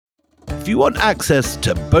If you want access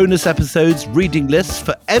to bonus episodes, reading lists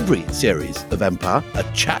for every series of Empire, a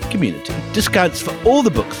chat community, discounts for all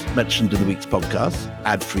the books mentioned in the week's podcast,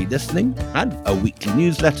 ad-free listening, and a weekly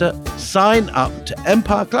newsletter, sign up to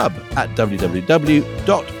Empire Club at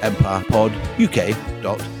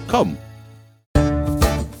www.empirepoduk.com.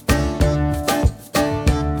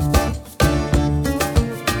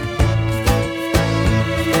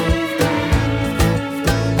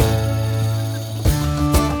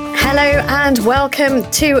 Hello and welcome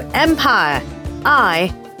to Empire.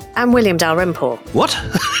 I am William Dalrymple. What?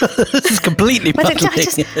 This is completely puzzling.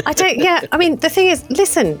 The thing is,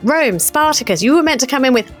 listen, Rome, Spartacus, you were meant to come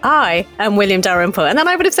in with I am William Dalrymple. And then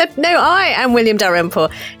I would have said, no, I am William Dalrymple.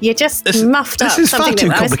 You just muffed up. This is far too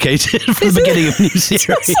complicated for the beginning of a new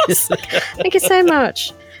series. Thank you so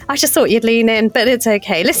much. I just thought you'd lean in, but it's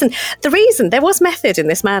okay. Listen, the reason there was method in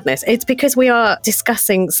this madness, it's because we are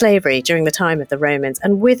discussing slavery during the time of the Romans.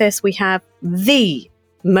 And with us, we have the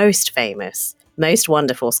most famous, most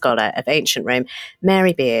wonderful scholar of ancient Rome.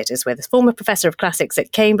 Mary Beard is with us, former professor of classics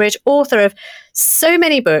at Cambridge, author of so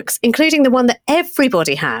many books, including the one that everyone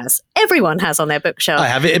has on their bookshelf. I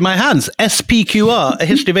have it in my hands, SPQR, A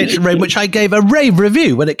History of Ancient Rome, which I gave a rave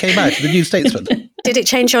review when it came out in the New Statesman. Did it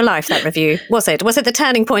change your life, that review? Was it? Was it the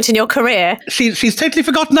turning point in your career? She's totally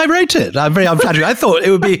forgotten I wrote it. I'm very unflattering. I thought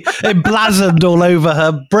it would be emblazoned all over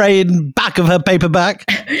her brain, back of her paperback.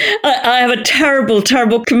 I have a terrible,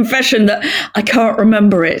 terrible confession that I can't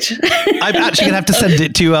remember it. I'm actually going to have to send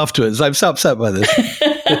it to you afterwards. I'm so upset by this.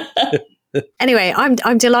 Anyway,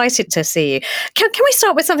 I'm delighted to see you. Can we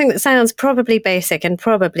start with something that sounds probably basic and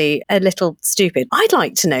probably a little stupid? I'd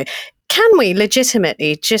like to know, can we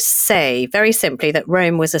legitimately just say very simply that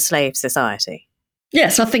Rome was a slave society?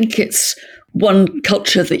 Yes, I think it's one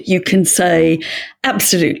culture that you can say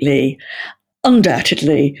absolutely,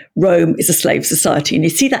 undoubtedly, Rome is a slave society. And you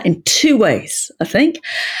see that in two ways, I think.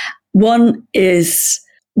 One is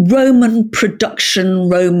Roman production,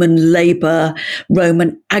 Roman labor,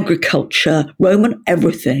 Roman agriculture, Roman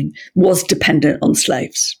everything was dependent on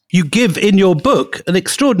slaves. You give in your book an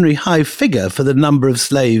extraordinary high figure for the number of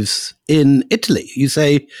slaves in Italy. You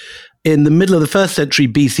say in the middle of the 1st century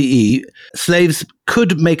BCE, slaves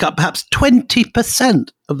could make up perhaps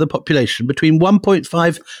 20% of the population, between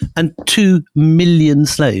 1.5 and 2 million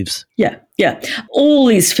slaves. Yeah. All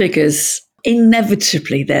these figures,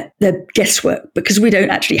 inevitably, they're guesswork because we don't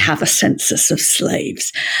actually have a census of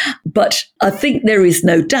slaves. But I think there is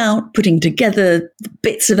no doubt, putting together the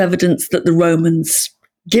bits of evidence that the Romans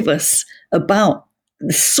give us about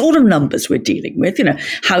the sort of numbers we're dealing with,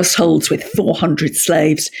 households with 400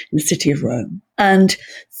 slaves in the city of Rome, and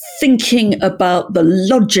thinking about the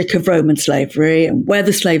logic of Roman slavery and where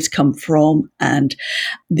the slaves come from, and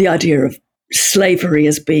the idea of slavery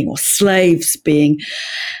as being, or slaves being,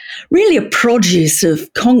 really a produce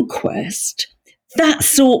of conquest. That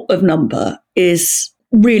sort of number is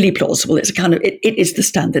really plausible. It's it is the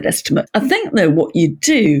standard estimate. I think, though, what you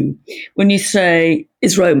do when you say,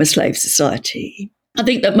 is Rome a slave society? I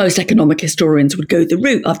think that most economic historians would go the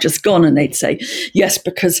route I've just gone, and they'd say, yes,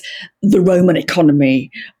 because the Roman economy,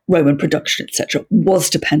 Roman production, etc., was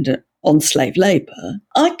dependent on slave labor.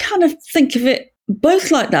 I kind of think of it both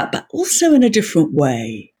like that, but also in a different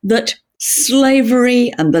way, that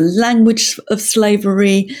slavery and the language of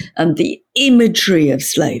slavery and the imagery of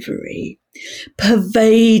slavery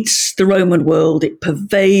pervades the Roman world. It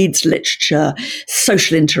pervades literature,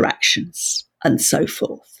 social interactions, and so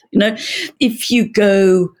forth. If you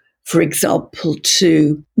go, for example,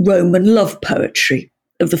 to Roman love poetry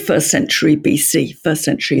of the 1st century BC, 1st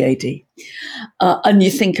century AD, and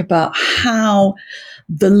you think about how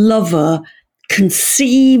the lover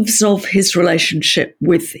conceives of his relationship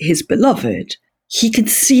with his beloved, he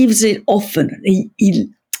conceives it often. He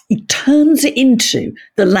turns it into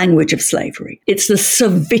the language of slavery. It's the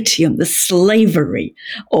servitium, the slavery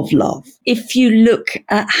of love. If you look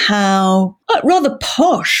at how rather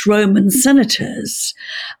posh Roman senators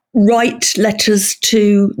write letters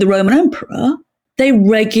to the Roman emperor, they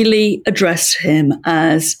regularly address him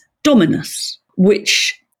as Dominus,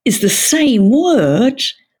 which is the same word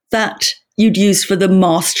that you'd use for the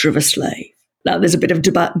master of a slave. Now, there's a bit of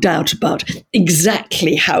doubt about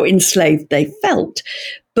exactly how enslaved they felt,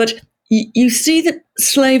 but you see that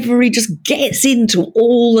slavery just gets into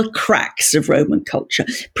all the cracks of Roman culture,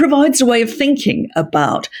 provides a way of thinking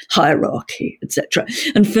about hierarchy, etc.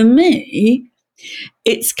 And for me,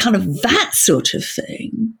 it's kind of that sort of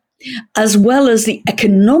thing, as well as the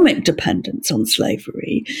economic dependence on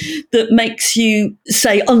slavery, that makes you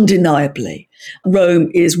say undeniably Rome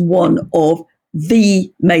is one of the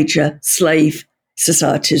major slave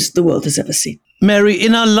societies the world has ever seen. Mary,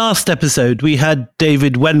 in our last episode, we had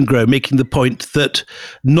David Wengrow making the point that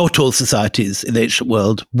not all societies in the ancient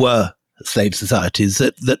world were slave societies,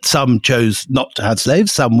 that some chose not to have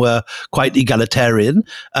slaves, some were quite egalitarian,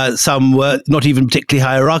 some were not even particularly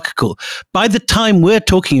hierarchical. By the time we're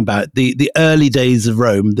talking about the early days of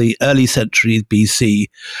Rome, the early centuries BC,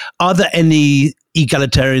 are there any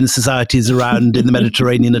egalitarian societies around in the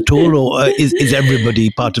Mediterranean at all, or is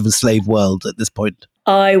everybody part of a slave world at this point?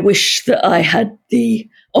 I wish that I had the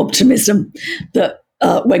optimism that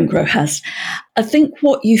Wengrow has. I think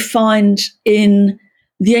what you find in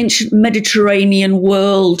the ancient Mediterranean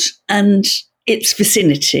world and its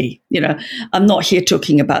vicinity, I'm not here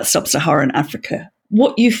talking about sub-Saharan Africa.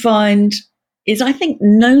 What you find is, I think,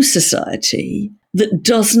 no society that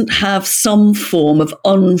doesn't have some form of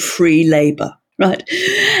unfree labor, right?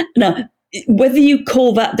 Now, whether you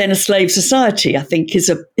call that then a slave society, I think is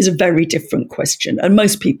a very different question, and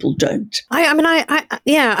most people don't. Is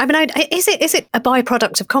it a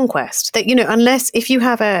byproduct of conquest that unless if you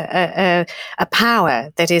have a power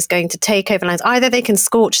that is going to take over lands, either they can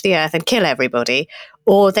scorch the earth and kill everybody,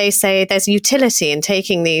 or they say there's utility in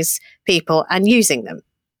taking these people and using them.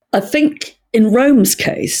 I think in Rome's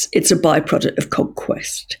case, it's a byproduct of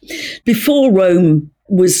conquest. Before Rome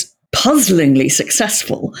was puzzlingly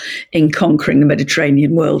successful in conquering the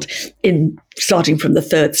Mediterranean world, starting from the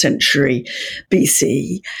 3rd century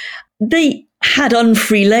BC. They had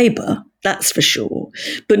unfree labor, that's for sure,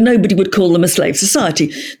 but nobody would call them a slave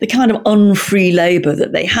society. The kind of unfree labor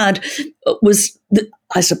that they had was,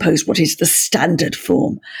 I suppose, what is the standard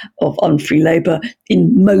form of unfree labor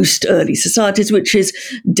in most early societies, which is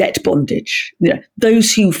debt bondage.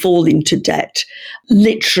 Those who fall into debt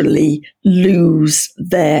literally lose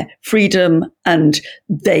their freedom, and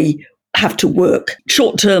they have to work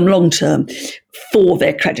short-term, long-term for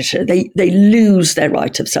their creditor. They lose their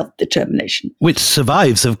right of self-determination. Which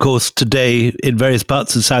survives, of course, today in various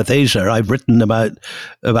parts of South Asia. I've written about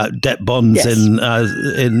debt bonds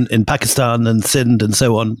in Pakistan and Sindh and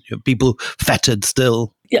so on. People fettered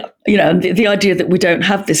still. Yeah, the idea that we don't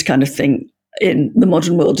have this kind of thing in the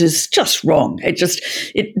modern world is just wrong.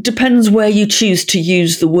 It depends where you choose to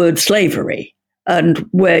use the word slavery and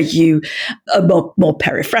where you are more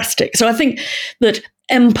periphrastic. So I think that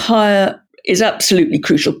empire is absolutely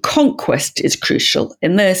crucial. Conquest is crucial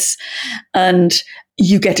in this. And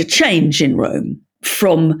you get a change in Rome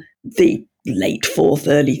from the late 4th,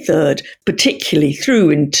 early 3rd, particularly through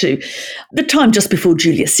into the time just before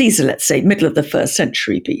Julius Caesar, let's say, middle of the 1st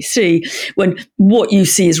century BC, when what you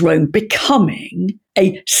see is Rome becoming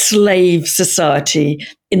a slave society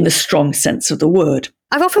in the strong sense of the word.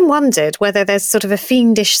 I've often wondered whether there's sort of a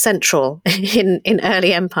fiendish central in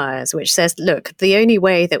early empires, which says, look, the only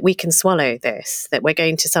way that we can swallow this, that we're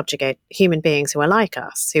going to subjugate human beings who are like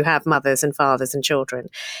us, who have mothers and fathers and children,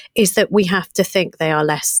 is that we have to think they are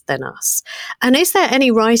less than us. And is there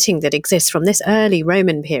any writing that exists from this early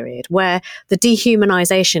Roman period where the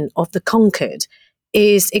dehumanization of the conquered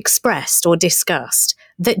is expressed or discussed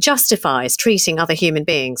that justifies treating other human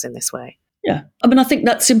beings in this way? Yeah, I think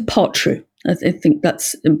that's in part true. I think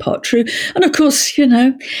that's in part true. And of course,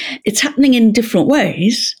 it's happening in different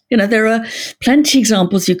ways. There are plenty of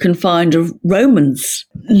examples you can find of Romans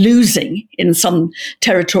losing in some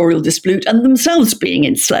territorial dispute and themselves being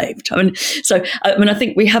enslaved. I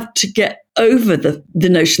think we have to get over the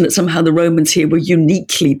notion that somehow the Romans here were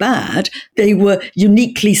uniquely bad. They were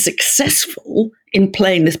uniquely successful in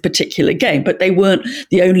playing this particular game, but they weren't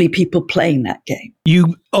the only people playing that game.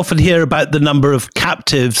 You often hear about the number of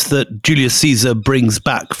captives that Julius Caesar brings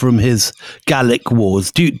back from his Gallic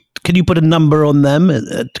wars. Can you put a number on them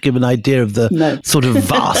to give an idea of the sort of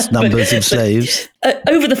vast numbers of slaves?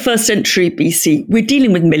 Over the 1st century BC, we're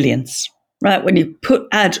dealing with millions. Right, when you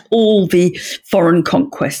add all the foreign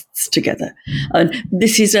conquests together, and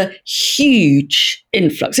this is a huge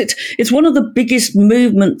influx. It's one of the biggest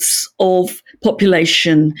movements of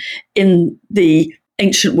population in the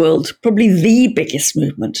ancient world, probably the biggest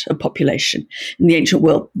movement of population in the ancient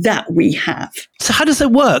world that we have. So how does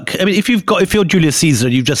it work? I mean, if you're Julius Caesar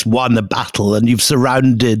and you've just won a battle and you've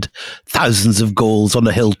surrounded thousands of Gauls on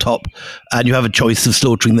a hilltop and you have a choice of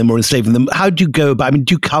slaughtering them or enslaving them, how do you go about? I mean,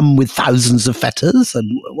 do you come with thousands of fetters and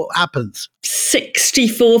what happens?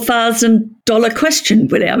 $64,000 question,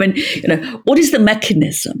 Willie. I mean, what is the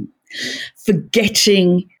mechanism for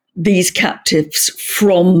getting these captives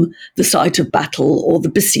from the site of battle or the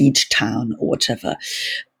besieged town or whatever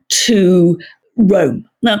to Rome?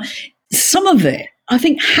 Now, some of it, I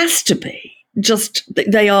think, has to be just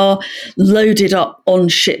that they are loaded up on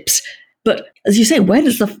ships. But as you say, where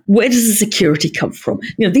does the security come from?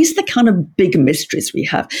 These are the kind of big mysteries we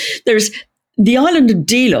have. There's the island of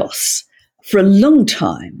Delos, for a long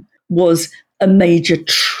time, was a major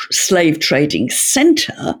slave trading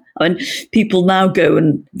centre. I mean, people now go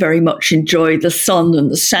and very much enjoy the sun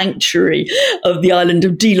and the sanctuary of the island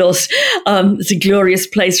of Delos. It's a glorious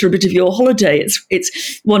place for a bit of your holiday.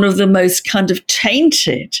 It's one of the most kind of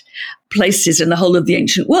tainted places in the whole of the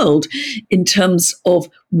ancient world in terms of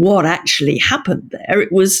what actually happened there.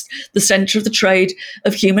 It was the centre of the trade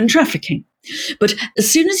of human trafficking. But as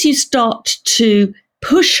soon as you start to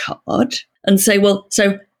push hard and say, well,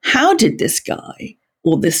 so how did this guy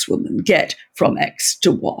or this woman get from X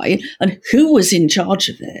to Y, and who was in charge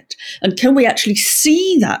of it? And can we actually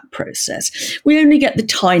see that process? We only get the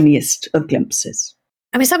tiniest of glimpses.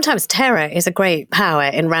 I mean, sometimes terror is a great power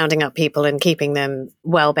in rounding up people and keeping them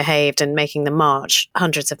well behaved and making them march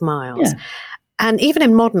hundreds of miles. Yeah. And even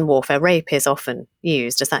in modern warfare, rape is often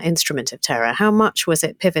used as that instrument of terror. How much was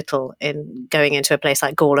it pivotal in going into a place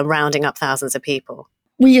like Gaul and rounding up thousands of people?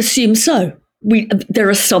 We assume so. There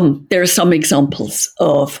are some examples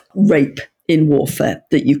of rape in warfare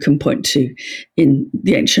that you can point to in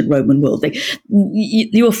the ancient Roman world.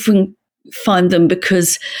 You often find them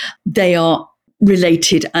because they are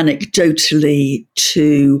related anecdotally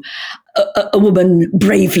to a woman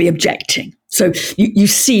bravely objecting. So you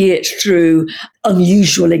see it through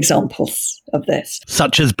unusual examples of this.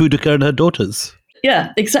 Such as Boudica and her daughters.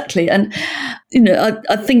 Yeah, exactly. And,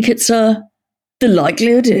 I think the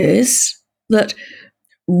likelihood is that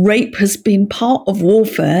rape has been part of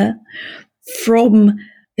warfare from,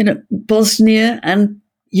 Bosnia and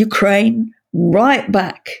Ukraine right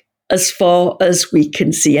back as far as we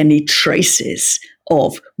can see any traces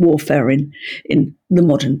of warfare in the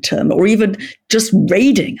modern term, or even just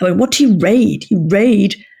raiding. I mean, what do you raid? You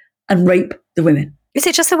raid and rape the women. Is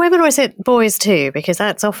it just the women or is it boys too? Because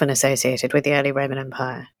that's often associated with the early Roman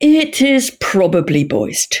Empire. It is probably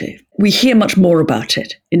boys too. We hear much more about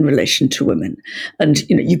it in relation to women. And,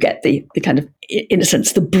 you get the kind of, in a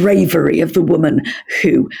sense, the bravery of the woman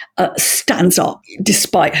who stands up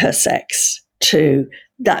despite her sex to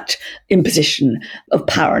that imposition of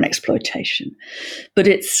power and exploitation. But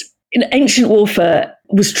in ancient warfare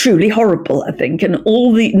was truly horrible, I think, and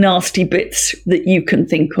all the nasty bits that you can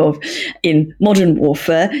think of in modern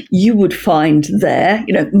warfare, you would find there,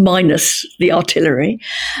 minus the artillery,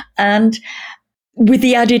 and with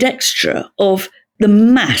the added extra of the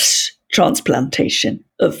mass transplantation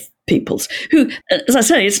of peoples who, as I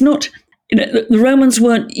say, it's not, the Romans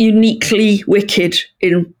weren't uniquely wicked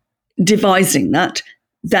in devising that.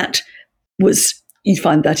 That was, you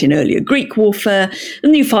find that in earlier Greek warfare,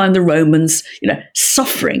 and you find the Romans,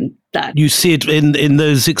 suffering that. You see it in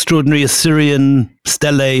those extraordinary Assyrian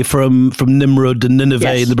stelae from Nimrud and Nineveh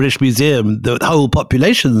Yes. in the British Museum. The whole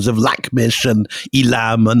populations of Lakhmish and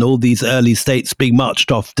Elam and all these early states being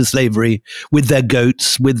marched off to slavery with their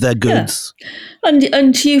goats, with their goods. Yeah.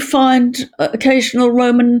 And you find occasional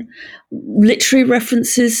Roman literary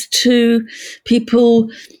references to people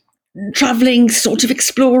traveling, sort of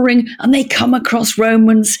exploring, and they come across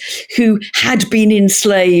Romans who had been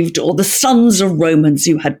enslaved, or the sons of Romans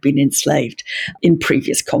who had been enslaved in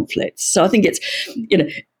previous conflicts. So I think it's,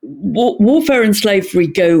 warfare and slavery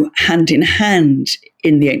go hand in hand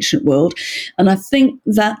in the ancient world. And I think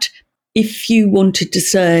that if you wanted to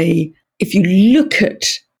say, if you look at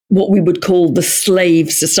what we would call the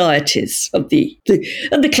slave societies of the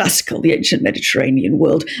classical, the ancient Mediterranean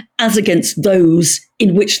world, as against those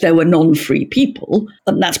in which there were non-free people,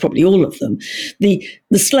 and that's probably all of them, the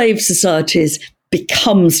slave societies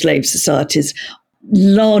become slave societies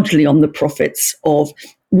largely on the profits of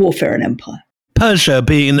warfare and empire. Persia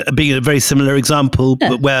being a very similar example, Yeah.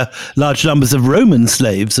 but where large numbers of Roman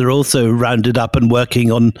slaves are also rounded up and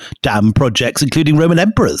working on dam projects, including Roman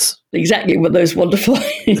emperors. Exactly, with those wonderful,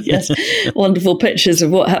 wonderful pictures of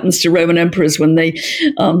what happens to Roman emperors when they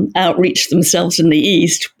outreach themselves in the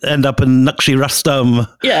east. End up in Naqshi Rustam,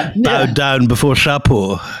 bowed down before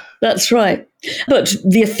Shapur. That's right. But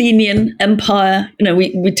the Athenian Empire,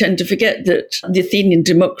 we tend to forget that the Athenian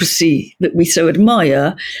democracy that we so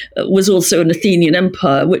admire was also an Athenian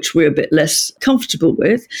empire, which we're a bit less comfortable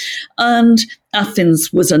with. And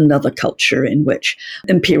Athens was another culture in which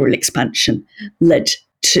imperial expansion led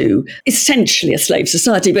to essentially a slave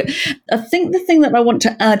society. But I think the thing that I want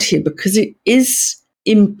to add here, because it is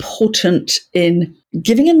important in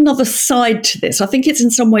giving another side to this, I think it's in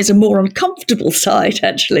some ways a more uncomfortable side,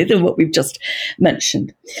 actually, than what we've just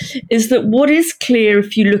mentioned, is that what is clear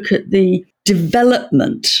if you look at the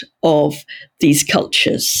development of these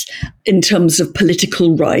cultures in terms of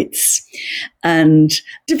political rights and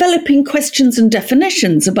developing questions and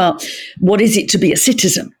definitions about what is it to be a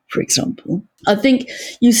citizen, for example. I think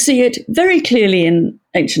you see it very clearly in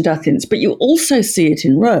ancient Athens, but you also see it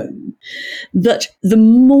in Rome, that the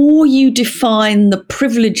more you define the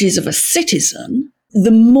privileges of a citizen,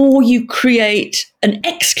 the more you create an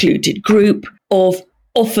excluded group of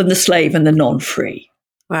often the slave and the non-free.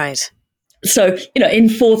 Right. So, in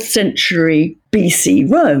 4th century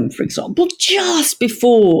BC Rome, for example, just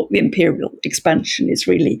before the imperial expansion is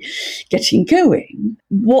really getting going,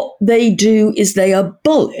 what they do is they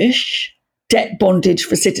abolish debt bondage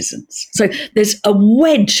for citizens. So there's a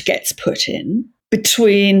wedge gets put in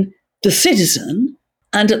between the citizen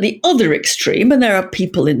and at the other extreme, and there are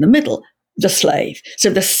people in the middle, the slave. So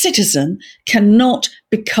the citizen cannot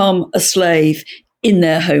become a slave in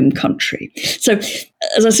their home country. So,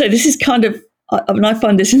 as I say, this is kind of, I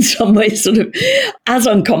find this in some ways sort of as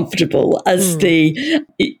uncomfortable as the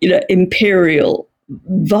imperial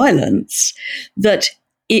violence, that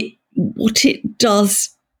what it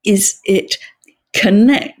does is it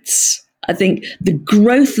connects, I think, the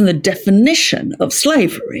growth and the definition of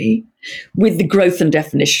slavery with the growth and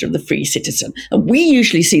definition of the free citizen. And we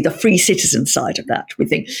usually see the free citizen side of that. We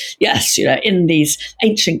think, yes, in these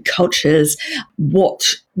ancient cultures, what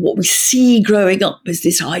we see growing up is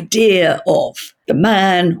this idea of the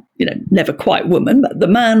man, never quite woman, but the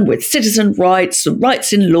man with citizen rights,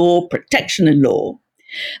 rights in law, protection in law.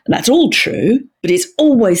 And that's all true, but it's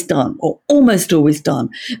always done, or almost always done,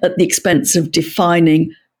 at the expense of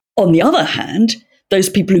defining, on the other hand, those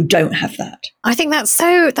people who don't have that. I think that's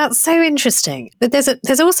so interesting. But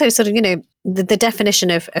there's also sort of, the definition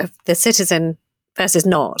of the citizen versus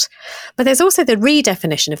not. But there's also the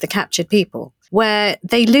redefinition of the captured people, where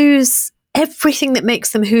they lose everything that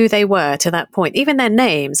makes them who they were to that point, even their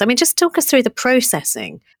names. I mean, just talk us through the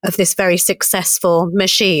processing of this very successful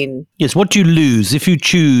machine. Yes, what do you lose if you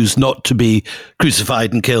choose not to be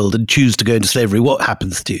crucified and killed and choose to go into slavery? What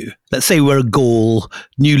happens to you? Let's say we're a Gaul,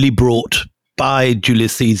 newly brought by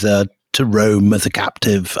Julius Caesar to Rome as a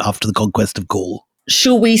captive after the conquest of Gaul.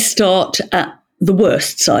 Shall we start at the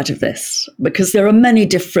worst side of this? Because there are many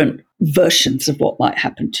different versions of what might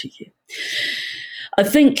happen to you. I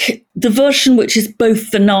think the version which is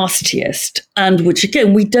both the nastiest and which,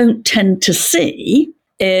 again, we don't tend to see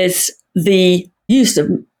is the use of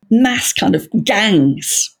mass kind of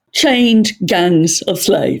gangs, chained gangs of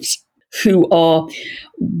slaves who are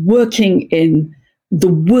working in the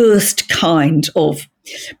worst kind of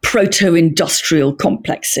proto-industrial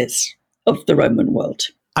complexes of the Roman world.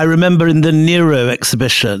 I remember in the Nero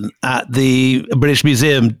exhibition at the British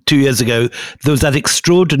Museum 2 years ago, there was that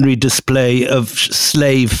extraordinary display of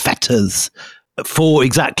slave fetters for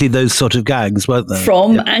exactly those sort of gangs, weren't there?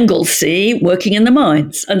 From Anglesey, working in the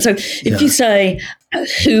mines. And so if you say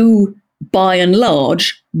who, by and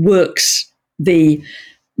large, works the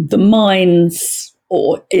mines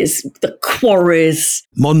or is the quarries.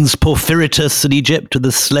 Mons Porphyritus in Egypt, with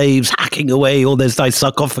the slaves hacking away all those nice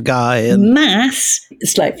sarcophagi. And mass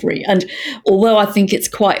slavery. And although I think it's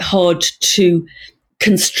quite hard to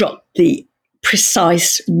construct the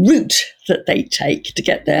precise route that they take to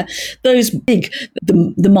get there, those big,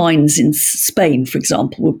 the mines in Spain, for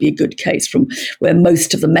example, would be a good case from where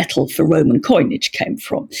most of the metal for Roman coinage came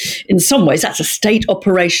from. In some ways, that's a state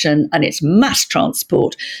operation and it's mass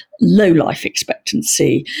transport, low life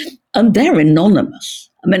expectancy, and they're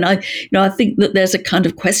anonymous. I mean, I think that there's a kind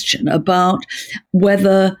of question about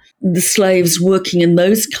whether the slaves working in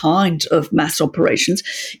those kind of mass operations,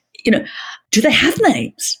 do they have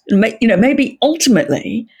names? Maybe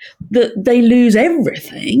ultimately that they lose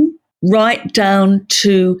everything right down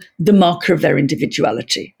to the marker of their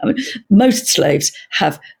individuality. I mean, most slaves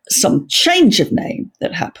have some change of name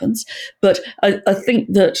that happens, but I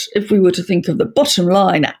think that if we were to think of the bottom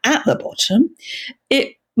line at the bottom,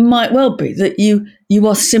 it might well be that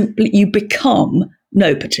you become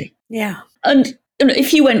nobody. Yeah. And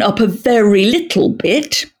if you went up a very little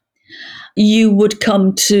bit, you would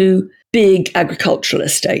come to big agricultural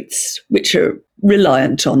estates, which are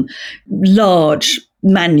reliant on large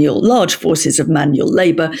forces of manual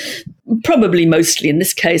labour, probably mostly in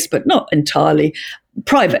this case, but not entirely,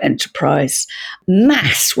 private enterprise,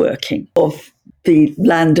 mass working of the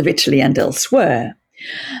land of Italy and elsewhere.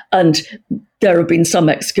 And there have been some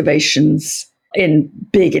excavations in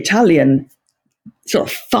big Italian sort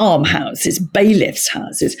of farmhouses, bailiffs'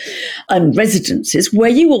 houses, and residences where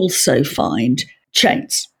you also find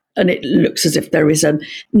chains. And it looks as if there is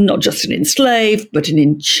not just an enslaved, but an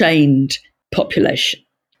enchained population.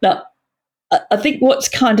 Now, I think what's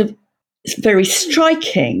kind of very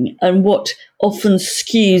striking and what often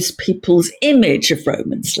skews people's image of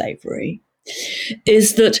Roman slavery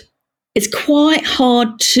is that it's quite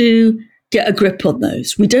hard to get a grip on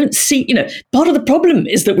those. We don't see, part of the problem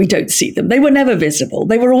is that we don't see them. They were never visible.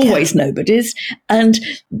 They were always nobodies, and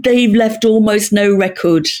they've left almost no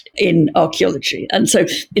record in archaeology. And so,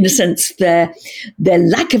 in a sense, their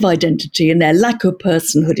lack of identity and their lack of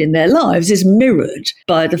personhood in their lives is mirrored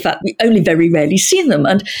by the fact we only very rarely see them.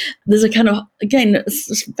 And there's a kind of, again,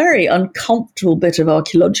 this very uncomfortable bit of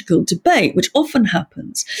archaeological debate, which often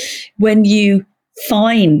happens when you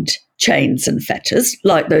find chains and fetters,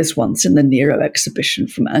 like those ones in the Nero exhibition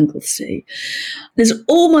from Anglesey. There's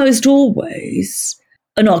almost always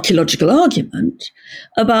an archaeological argument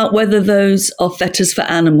about whether those are fetters for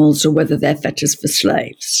animals or whether they're fetters for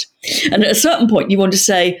slaves. And at a certain point, you want to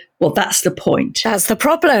say, well, that's the point. That's the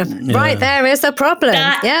problem. Yeah. Right there is the problem.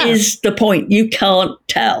 That is the point. You can't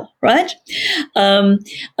tell, right? And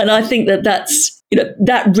I think that's,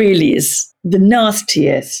 that really is the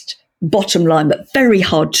nastiest bottom line, but very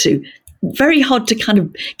hard to kind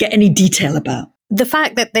of get any detail about. The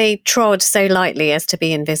fact that they trod so lightly as to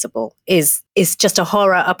be invisible is just a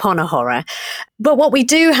horror upon a horror. But what we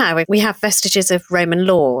do have, we have vestiges of Roman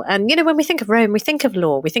law. And, when we think of Rome, we think of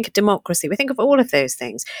law, we think of democracy, we think of all of those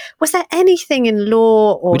things. Was there anything in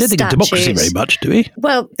law or We don't think of democracy very much, do we?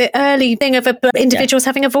 Well, the early thing of individuals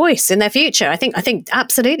having a voice in their future. I think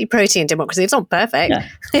absolutely protean democracy. It's not perfect. Yeah.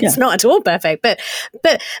 It's not at all perfect. But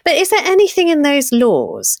is there anything in those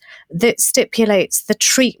laws that stipulates the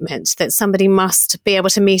treatment that somebody must be able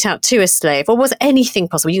to mete out to a slave? Or was anything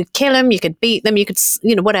possible? You could kill them, you could beat them, you could,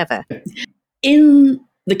 whatever. In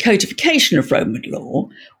the codification of Roman law,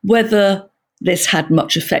 whether this had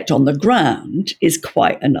much effect on the ground is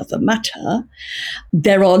quite another matter.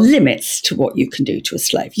 There are limits to what you can do to a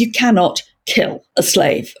slave. You cannot kill a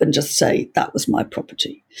slave and just say, that was my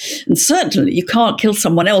property. And certainly you can't kill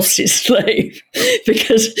someone else's slave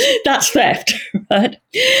because that's theft, right?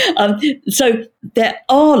 So there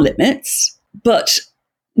are limits, but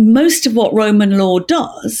most of what Roman law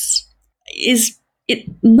does is it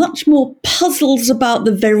much more puzzles about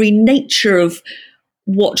the very nature of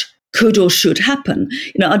what could or should happen.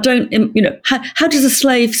 How does a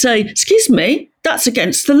slave say, excuse me, that's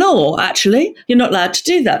against the law, actually. You're not allowed to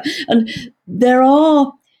do that. And there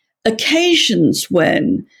are occasions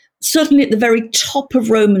when, certainly at the very top of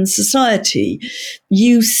Roman society,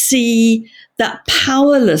 you see that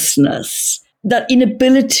powerlessness, that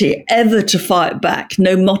inability ever to fight back,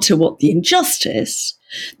 no matter what the injustice.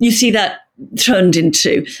 You see that turned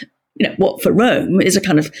into, what for Rome is a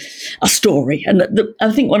kind of a story. And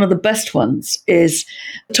I think one of the best ones is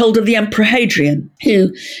told of the Emperor Hadrian,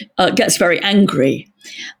 who gets very angry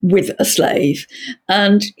with a slave,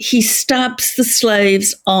 and he stabs the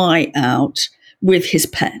slave's eye out with his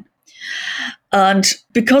pen. And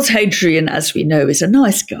because Hadrian, as we know, is a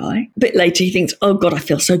nice guy, a bit later he thinks, oh God, I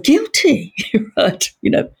feel so guilty, right?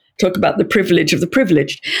 Talk about the privilege of the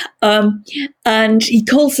privileged. And he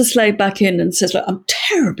calls the slave back in and says, look, I'm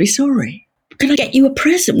terribly sorry. Can I get you a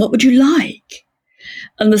present? What would you like?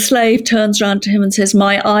 And the slave turns around to him and says,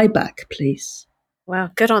 my eye back, please.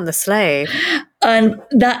 Wow, good on the slave. And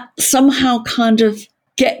that somehow kind of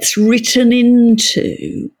gets written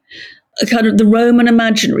into a kind of the Roman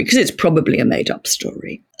imaginary, because it's probably a made-up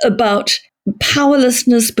story, about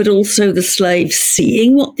powerlessness, but also the slave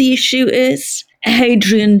seeing what the issue is.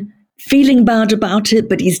 Hadrian feeling bad about it,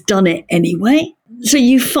 but he's done it anyway. So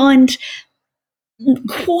you find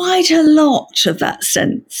quite a lot of that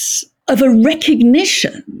sense of a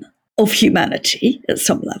recognition of humanity at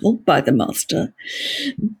some level by the master,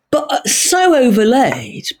 but so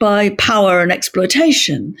overlaid by power and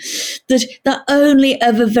exploitation that only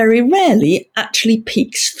ever very rarely actually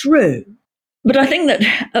peeks through. But I think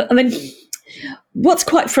that, what's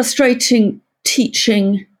quite frustrating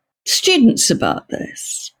teaching students about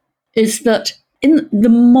this is that in the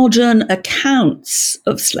modern accounts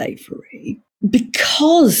of slavery,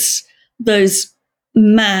 because those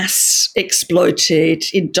mass exploited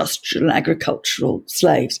industrial and agricultural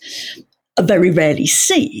slaves are very rarely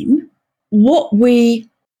seen, what we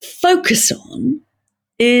focus on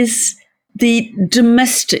is the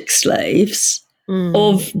domestic slaves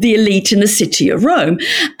of the elite in the city of Rome.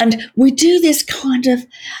 And we do this kind of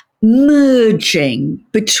merging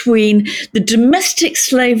between the domestic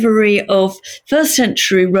slavery of first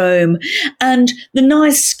century Rome and the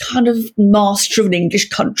nice kind of master of an English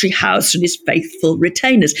country house and his faithful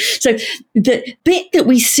retainers. So the bit that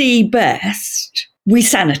we see best we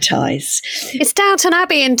sanitize. It's Downton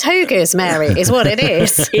Abbey in togas, Mary, is what it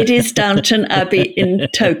is. It is Downton Abbey in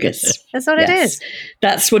togas. That's what it is.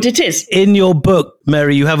 That's what it is. In your book,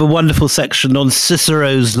 Mary, you have a wonderful section on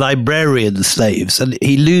Cicero's librarian slaves, and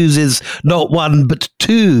he loses not one but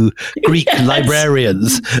two Greek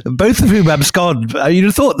librarians, both of whom abscond. You'd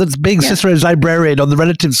have thought that being Cicero's librarian on the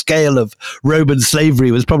relative scale of Roman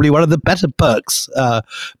slavery was probably one of the better perks,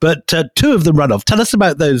 but two of them run off. Tell us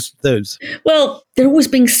about those. Well, they're always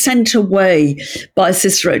being sent away by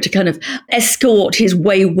Cicero to kind of escort his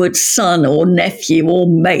wayward son or nephew or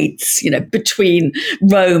mates, between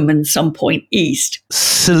Rome and some point east.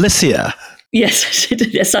 Cilicia. Yes,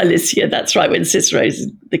 Cilicia, that's right, when Cicero's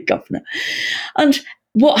the governor. And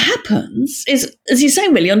what happens is, as you say,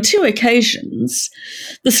 Willie, on two occasions,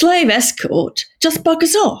 the slave escort just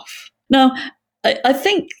buggers off. Now, I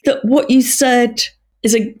think that what you said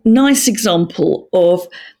is a nice example of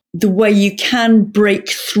the way you can break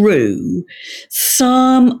through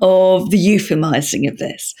some of the euphemizing of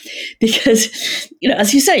this. Because,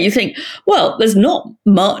 as you say, you think, well, there's not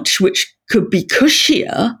much which could be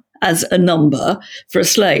cushier as a number for a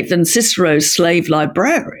slave than Cicero's slave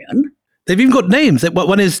librarian. They've even got names.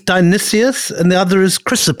 One is Dionysius and the other is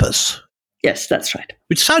Chrysippus. Yes, that's right.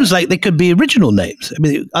 Which sounds like they could be original names. I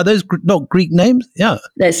mean, are those not Greek names? Yeah.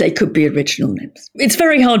 Yes, they could be original names. It's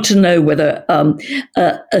very hard to know whether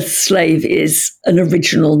a slave is an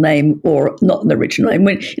original name or not an original name.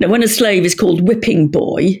 When a slave is called Whipping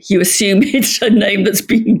Boy, you assume it's a name that's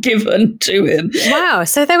been given to him. Wow.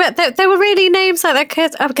 So there were really names like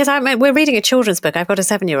that? Because we're reading a children's book. I've got a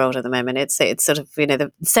 7-year-old at the moment. It's sort of,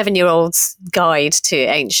 the 7-year-old's guide to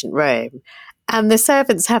ancient Rome. And the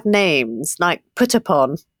servants have names like put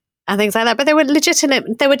upon and things like that, but they were legitimate.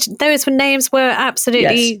 Those names were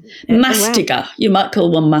absolutely Mastiga. You might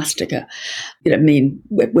call one Mastiga. Mean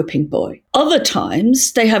Whipping Boy. Other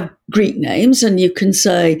times they have Greek names, and you can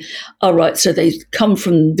say, "All right, so they come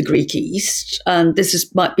from the Greek East, and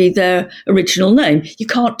might be their original name." You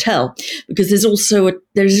can't tell because there's also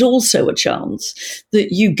a chance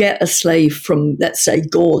that you get a slave from, let's say,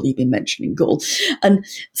 Gaul. You've been mentioning Gaul, and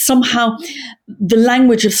somehow the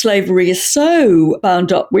language of slavery is so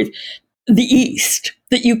bound up with the East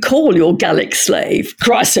that you call your Gallic slave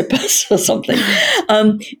Chrysippus or something,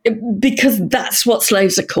 because that's what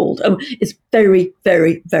slaves are called. It's very,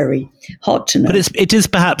 very, very hard to know. But it is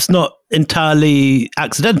perhaps not entirely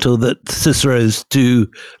accidental that Cicero's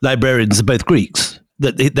two librarians are both Greeks,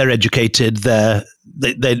 that they're educated,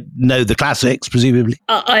 they know the classics, presumably.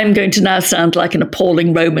 I'm going to now sound like an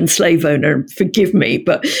appalling Roman slave owner. Forgive me,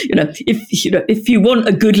 but if you want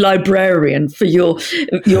a good librarian for your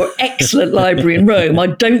excellent library in Rome, I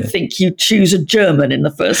don't think you choose a German in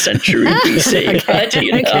the first century BC.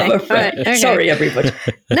 I'm afraid. Okay. Sorry, everybody.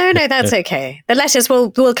 No, that's okay. The letters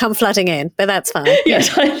will come flooding in, but that's fine.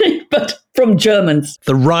 Yes, I think, but from Germans.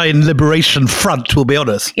 The Rhine Liberation Front will be on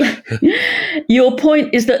us. Your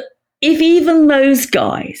point is that if even those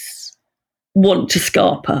guys want to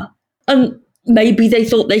scarper, and maybe they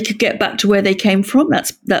thought they could get back to where they came from,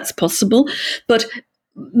 that's possible, but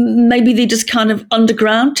maybe they just kind of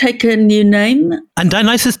underground take a new name. And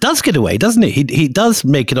Dionysus does get away, doesn't he? He does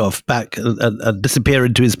make it off back and disappear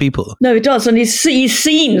into his people. No, he does, and he's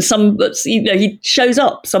seen he shows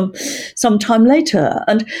up some time later,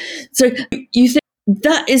 and so you think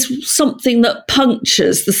that is something that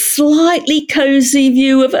punctures the slightly cozy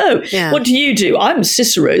view of, what do you do? I'm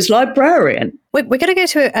Cicero's librarian. We're going to go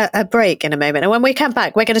to a break in a moment. And when we come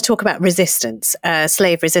back, we're going to talk about resistance,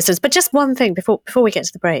 slave resistance. But just one thing before we get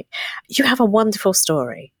to the break. You have a wonderful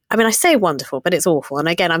story. I mean, I say wonderful, but it's awful. And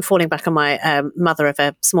again, I'm falling back on my mother of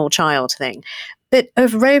a small child thing. But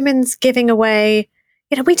of Romans giving away,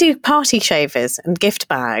 we do party shavers and gift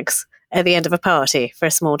bags at the end of a party for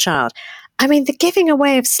a small child. I mean, the giving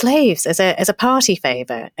away of slaves as a party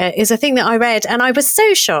favour is a thing that I read, and I was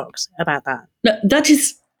so shocked about that. No, that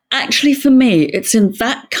is actually, for me, it's in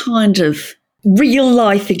that kind of real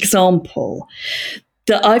life example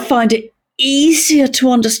that I find it easier to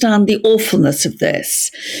understand the awfulness of this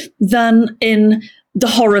than in the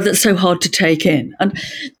horror that's so hard to take in. And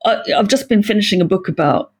I've just been finishing a book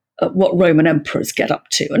about what Roman emperors get up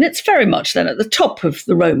to, and it's very much then at the top of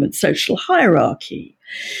the Roman social hierarchy.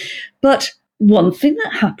 But one thing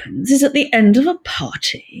that happens is at the end of a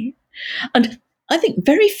party, and I think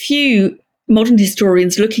very few modern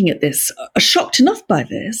historians looking at this are shocked enough by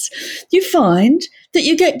this, you find that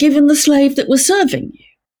you get given the slave that was serving you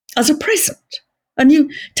as a present. And you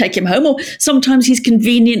take him home, or sometimes he's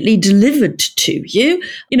conveniently delivered to you.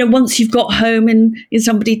 Once you've got home and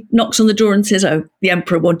somebody knocks on the door and says, "Oh, the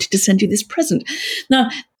emperor wanted to send you this present." Now,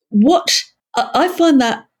 what I find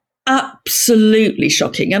that absolutely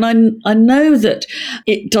shocking. And I know that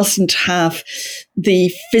it doesn't have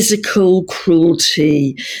the physical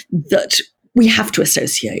cruelty that we have to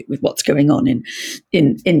associate with what's going on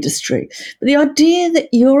in industry. But the idea that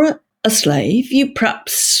you're a slave, you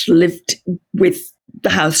perhaps lived with the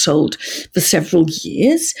household for several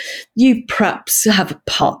years, you perhaps have a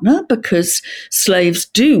partner, because slaves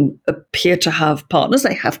do appear to have partners,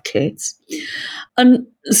 they have kids. And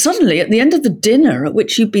suddenly at the end of the dinner at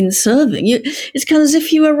which you've been serving, it's kind of as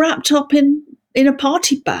if you were wrapped up in a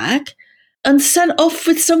party bag and sent off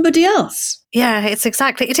with somebody else. Yeah, it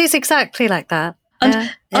is exactly like that.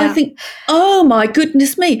 And I think, oh my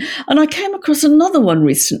goodness me. And I came across another one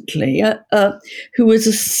recently who was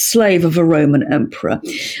a slave of a Roman emperor.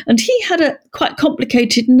 And he had a quite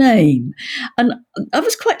complicated name. And I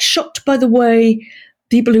was quite shocked by the way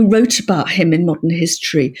people who wrote about him in modern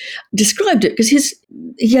history described it, because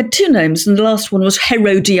he had two names and the last one was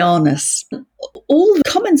Herodianus. All the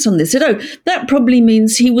comments on this said, oh, that probably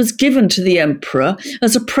means he was given to the emperor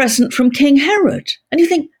as a present from King Herod. And you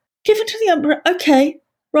think, given to the emperor? Okay,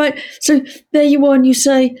 right. So there you are, and you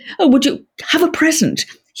say, oh, would you have a present?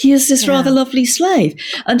 Here's this rather lovely slave.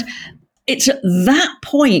 And it's at that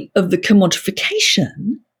point of the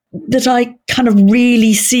commodification that I kind of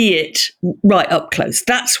really see it right up close.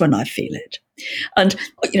 That's when I feel it. And,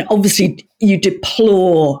 obviously you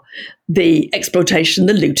deplore the exploitation,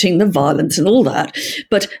 the looting, the violence and all that,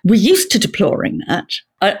 but we're used to deploring that.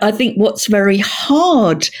 I think what's very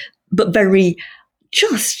hard, but very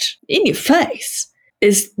just in your face,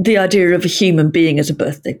 is the idea of a human being as a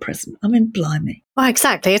birthday present. I mean, blimey. Well,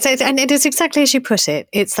 exactly. And it is exactly as you put it.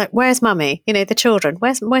 It's like, where's mummy? The children.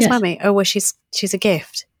 Where's mummy? Oh, well, she's a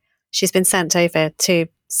gift. She's been sent over to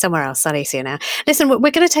somewhere else, Silesia now. Listen,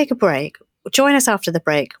 we're going to take a break. Join us after the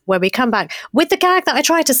break, where we come back with the gag that I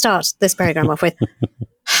tried to start this program off with.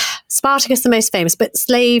 Spartacus the most famous, but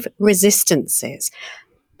slave resistances.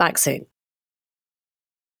 Back soon.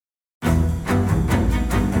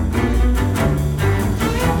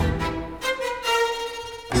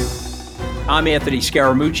 I'm Anthony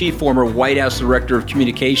Scaramucci, former White House Director of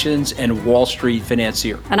Communications and Wall Street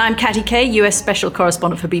financier. And I'm Katty Kay, US Special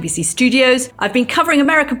Correspondent for BBC Studios. I've been covering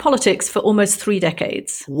American politics for almost 3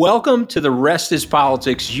 decades. Welcome to The Rest is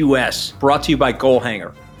Politics US, brought to you by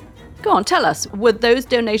Goalhanger. Go on, tell us, were those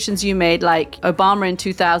donations you made, like Obama in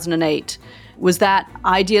 2008, was that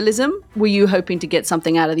idealism? Were you hoping to get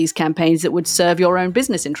something out of these campaigns that would serve your own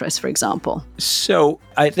business interests, for example? So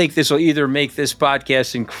I think this will either make this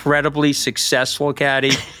podcast incredibly successful,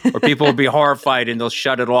 Katty, or people will be horrified and they'll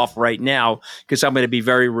shut it off right now, because I'm going to be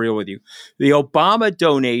very real with you. The Obama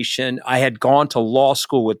donation, I had gone to law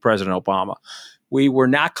school with President Obama. We were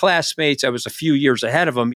not classmates. I was a few years ahead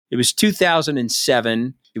of him. It was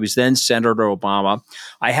 2007. He was then Senator Obama.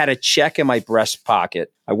 I had a check in my breast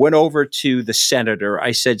pocket. I went over to the senator.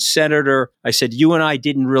 I said, Senator, you and I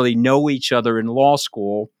didn't really know each other in law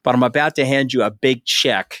school, but I'm about to hand you a big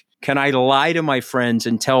check. Can I lie to my friends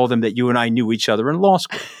and tell them that you and I knew each other in law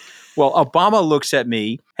school? Well, Obama looks at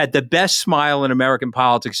me, had the best smile in American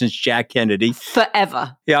politics since Jack Kennedy.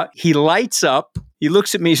 Forever. Yeah. He lights up. He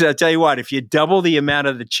looks at me and says, I'll tell you what, if you double the amount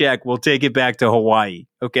of the check, we'll take it back to Hawaii.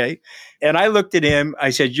 Okay. And I looked at him.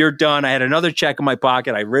 I said, you're done. I had another check in my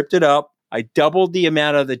pocket. I ripped it up. I doubled the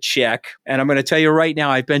amount of the check. And I'm going to tell you right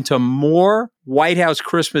now, I've been to more White House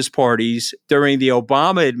Christmas parties during the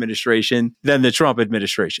Obama administration than the Trump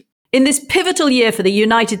administration. In this pivotal year for the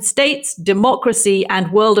United States, democracy, and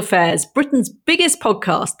world affairs, Britain's biggest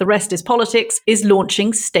podcast, The Rest is Politics, is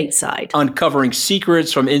launching stateside. Uncovering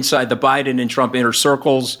secrets from inside the Biden and Trump inner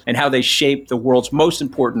circles and how they shape the world's most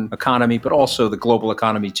important economy, but also the global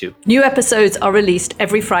economy too. New episodes are released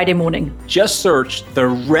every Friday morning. Just search The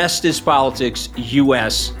Rest is Politics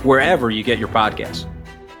US wherever you get your podcasts.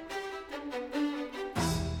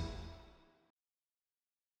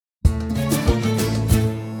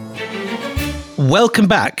 Welcome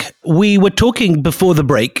back. We were talking before the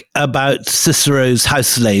break about Cicero's house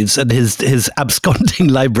slaves and his absconding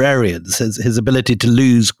librarians, his ability to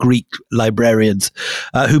lose Greek librarians,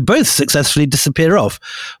 who both successfully disappear off.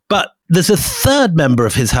 But there's a third member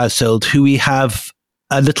of his household who we have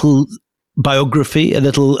a little biography, a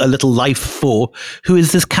little life for, who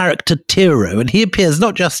is this character Tiro, and he appears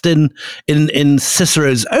not just in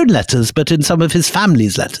Cicero's own letters, but in some of his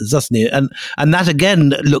family's letters, doesn't he? And that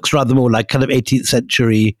again looks rather more like kind of 18th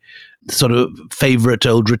century sort of favorite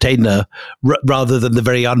old retainer, rather than the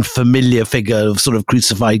very unfamiliar figure of sort of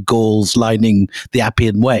crucified Gauls lining the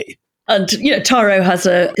Appian Way. And, Tyro has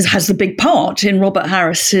the big part in Robert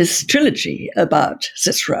Harris's trilogy about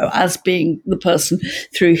Cicero as being the person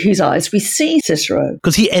through whose eyes we see Cicero.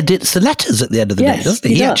 Because he edits the letters at the end of the day, doesn't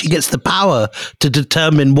he? He does. actually gets the power to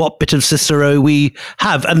determine what bit of Cicero we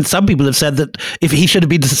have. And some people have said that if he should have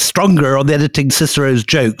been stronger on editing Cicero's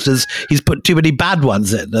jokes, as he's put too many bad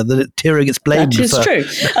ones in, and that Tyro gets blamed. That is true.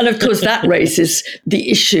 And of course, that raises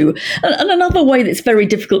the issue. And another way that's very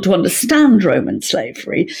difficult to understand Roman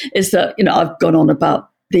slavery is that, I've gone on about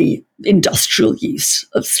the industrial use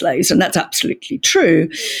of slaves, and that's absolutely true.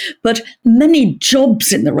 But many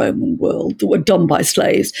jobs in the Roman world that were done by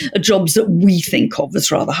slaves are jobs that we think of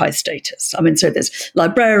as rather high status. I mean, so there's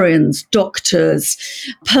librarians, doctors,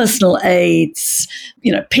 personal aides,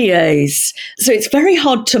 PAs. So it's very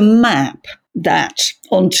hard to map that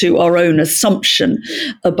onto our own assumption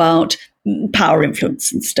about power,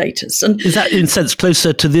 influence, and status. And is that, in a sense,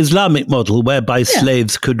 closer to the Islamic model, whereby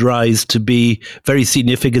slaves could rise to be very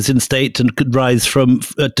senior figures in state and could rise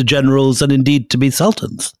to generals and indeed to be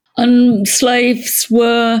sultans? And slaves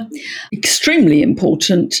were extremely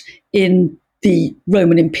important in the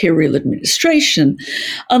Roman imperial administration,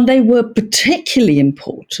 and they were particularly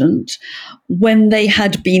important when they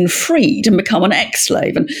had been freed and become an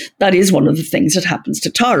ex-slave. And that is one of the things that happens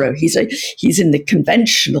to Tyro. He's in the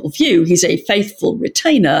conventional view, he's a faithful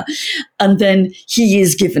retainer, and then he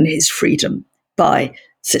is given his freedom by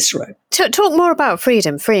Cicero. Talk more about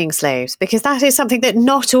freeing slaves, because that is something that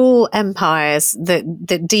not all empires that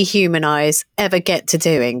dehumanize ever get to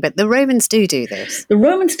doing, but the Romans do this. The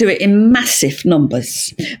Romans do it in massive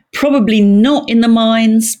numbers, probably not in the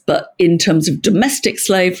mines, but in terms of domestic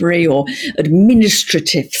slavery or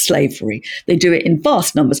administrative slavery. They do it in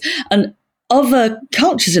vast numbers. And other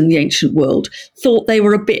cultures in the ancient world thought they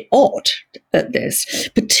were a bit odd at this,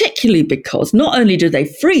 particularly because not only do they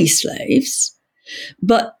free slaves,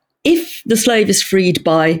 but if the slave is freed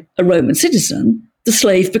by a Roman citizen, the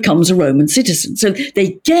slave becomes a Roman citizen. So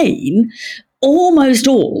they gain almost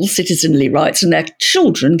all citizenly rights, and their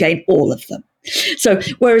children gain all of them. So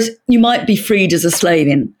whereas you might be freed as a slave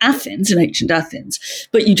in Athens, in ancient Athens,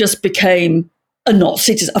 but you just became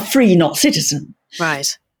a free not citizen.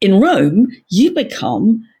 Right. In Rome, you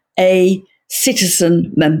become a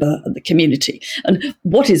citizen member of the community. And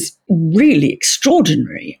what is really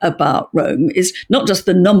extraordinary about Rome is not just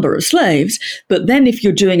the number of slaves, but then if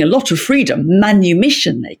you're doing a lot of freedom,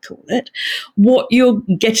 manumission they call it, what you're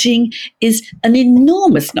getting is an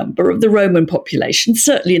enormous number of the Roman population,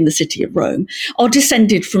 certainly in the city of Rome, are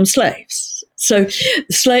descended from slaves. So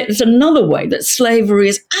there's another way that slavery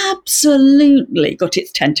has absolutely got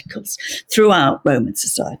its tentacles throughout Roman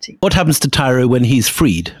society. What happens to Tyro when he's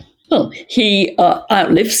freed? Well, he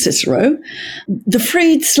outlives Cicero. The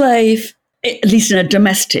freed slave, at least in a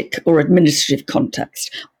domestic or administrative context,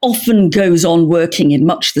 often goes on working in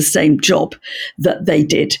much the same job that they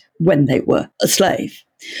did when they were a slave.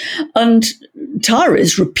 And Tyro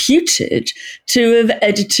is reputed to have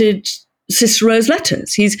edited Cicero's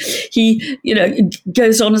letters. He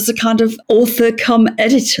goes on as a kind of author come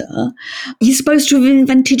editor. He's supposed to have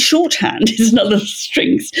invented shorthand. Is another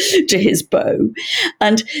strings to his bow.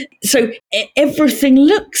 And so everything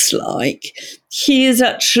looks like he is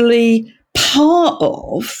actually part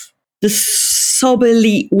of the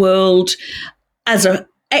sub-elite world as an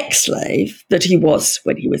ex-slave that he was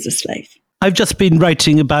when he was a slave. I've just been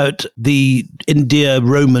writing about the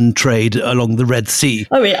India-Roman trade along the Red Sea.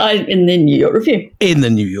 I mean, in the New York Review. In the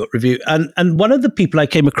New York Review. And one of the people I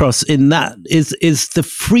came across in that is the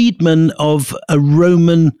freedman of a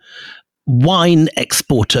Roman wine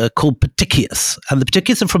exporter called Peticius. And the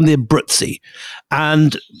Peticius are from the Abruzzi.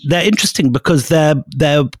 And they're interesting because their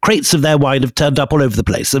crates of their wine have turned up all over the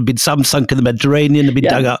place. There have been some sunk in the Mediterranean, have been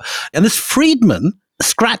dug out. And this freedman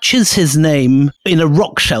scratches his name in a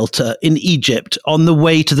rock shelter in Egypt on the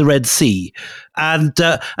way to the Red Sea. And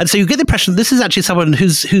so you get the impression this is actually someone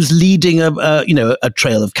who's leading a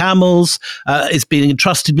trail of camels, is being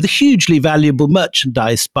entrusted with hugely valuable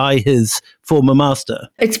merchandise by his former master.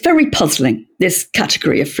 It's very puzzling, this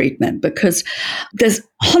category of freedmen, because there's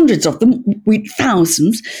hundreds of them,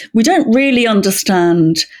 thousands. We don't really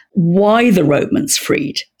understand why the Romans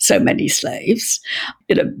freed so many slaves.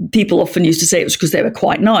 People often used to say it was because they were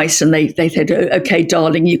quite nice, and they said, "Oh, okay,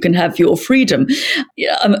 darling, you can have your freedom."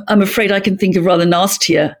 I'm afraid I can think of rather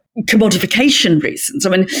nastier commodification reasons. I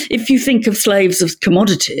mean, if you think of slaves as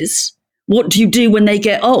commodities, what do you do when they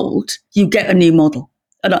get old? You get a new model.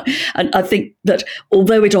 And I think that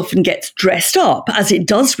although it often gets dressed up, as it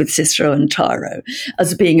does with Cicero and Tyro,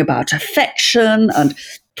 as being about affection, and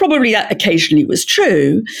probably that occasionally was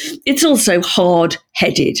true, it's also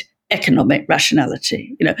hard-headed economic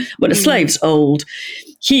rationality. When a slave's old,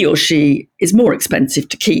 he or she is more expensive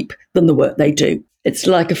to keep than the work they do. It's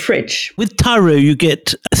like a fridge. With Tyro, you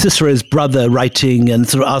get Cicero's brother writing and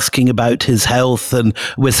sort of asking about his health, and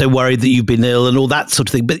we're so worried that you've been ill and all that sort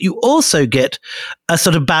of thing. But you also get a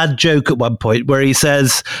sort of bad joke at one point where he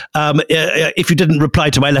says, if you didn't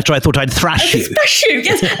reply to my letter, I thought I'd thrash you. Thrash you,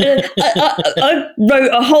 yes. I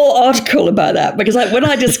wrote a whole article about that because when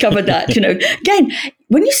I discovered that, again,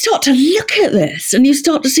 when you start to look at this and you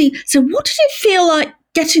start to see, so what did it feel like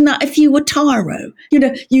getting that if you were Tyro?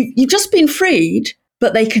 You've just been freed,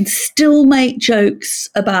 but they can still make jokes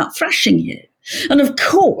about thrashing you. And of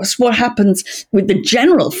course, what happens with the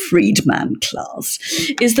general freedman class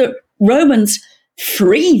is that Romans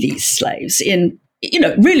free these slaves in,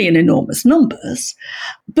 really in enormous numbers,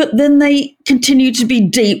 but then they continue to be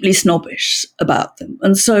deeply snobbish about them.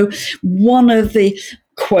 And so one of the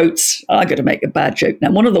quotes, I got to make a bad joke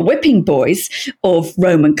now, one of the whipping boys of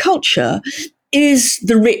Roman culture is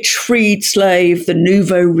the rich freed slave, the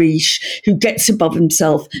nouveau riche, who gets above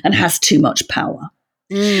himself and has too much power.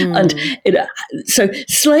 And so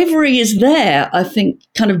slavery is there, I think,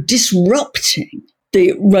 kind of disrupting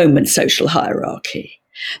the Roman social hierarchy,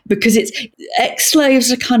 because it's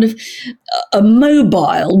ex-slaves are kind of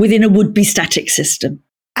mobile within a would-be static system.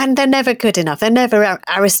 And they're never good enough. They're never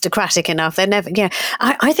aristocratic enough. They're never,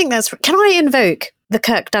 I think that's, can I invoke the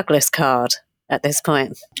Kirk Douglas card at this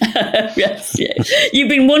point? Yes. You've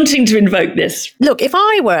been wanting to invoke this. Look, if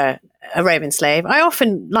I were a Roman slave, I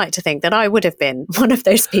often like to think that I would have been one of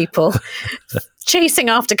those people chasing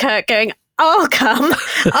after Kirk going, I'll come,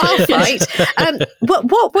 I'll fight.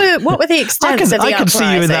 What were the extents of the uprisings? I can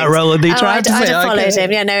see you in that role, Anita. I'd have followed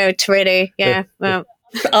him. Yeah, no, really. Yeah, well.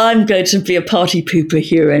 I'm going to be a party pooper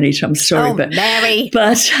here, Anita. I'm sorry, but Mary.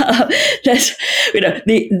 But there's,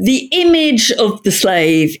 the image of the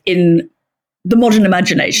slave in the modern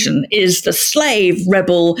imagination is the slave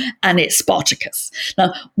rebel, and it's Spartacus.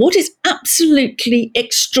 Now, what is absolutely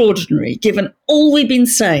extraordinary, given all we've been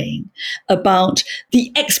saying about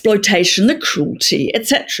the exploitation, the cruelty,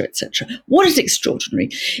 etc., what is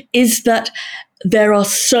extraordinary is that there are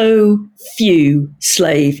so few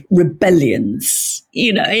slave rebellions,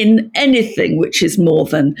 in anything which is more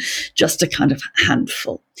than just a kind of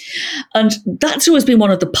handful. And that's always been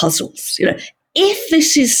one of the puzzles. If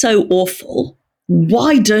this is so awful,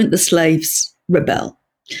 why don't the slaves rebel?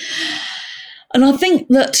 And I think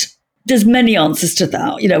that there's many answers to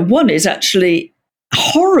that. One is actually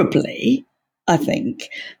horribly, I think,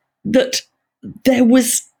 that there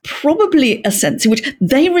was probably a sense in which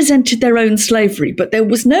they resented their own slavery, but there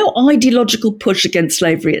was no ideological push against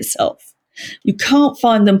slavery itself. You can't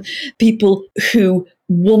find them people who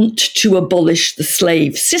want to abolish the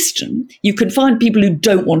slave system. You can find people who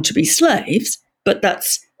don't want to be slaves, but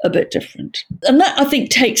that's a bit different. And that, I think,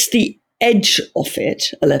 takes the edge off it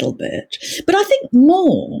a little bit. But I think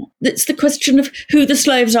more, it's the question of who the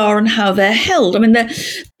slaves are and how they're held. I mean,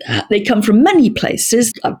 they come from many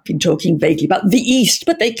places. I've been talking vaguely about the East,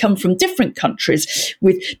 but they come from different countries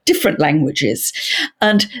with different languages.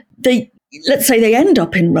 And let's say they end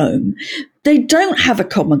up in Rome. They don't have a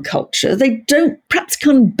common culture. They perhaps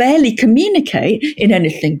can barely communicate in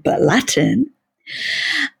anything but Latin.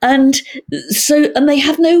 And they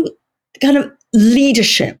have no kind of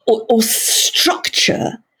leadership or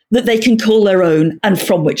structure that they can call their own and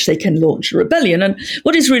from which they can launch a rebellion. And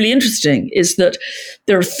what is really interesting is that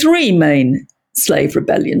there are three main slave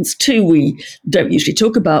rebellions. Two we don't usually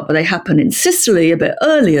talk about, but they happen in Sicily a bit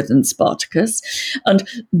earlier than Spartacus. And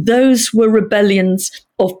those were rebellions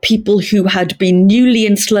of people who had been newly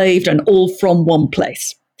enslaved and all from one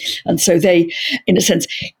place. And so they, in a sense,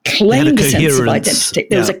 claimed a sense of identity.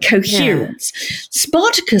 There was a coherence. Yeah.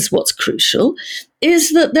 Spartacus, what's crucial is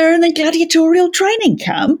that they're in a gladiatorial training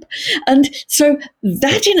camp. And so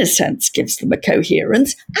that, in a sense, gives them a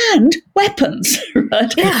coherence and weapons.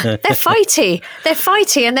 Right? Yeah, they're fighty. They're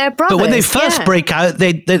fighty and they're brothers. But when they first break out,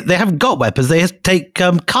 they haven't got weapons. They take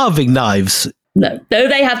carving knives. No,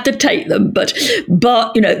 they have to take them, but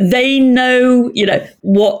they know,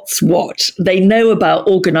 what's what. They know about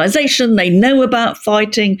organization, they know about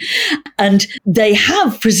fighting, and they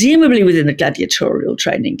have, presumably within the gladiatorial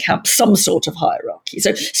training camp, some sort of hierarchy.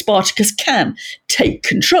 So Spartacus can take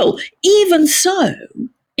control. Even so,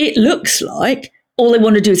 it looks like all they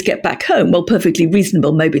want to do is get back home. Well, perfectly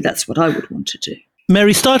reasonable. Maybe that's what I would want to do.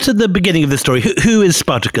 Mary, start at the beginning of the story. Who is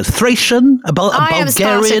Spartacus? Thracian? A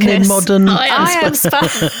Bulgarian in modern... I am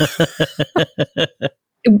Spartacus.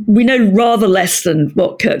 We know rather less than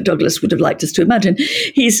what Kirk Douglas would have liked us to imagine.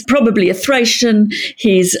 He's probably a Thracian.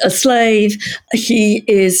 He's a slave. He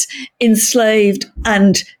is enslaved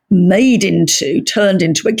and turned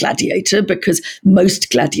into a gladiator, because most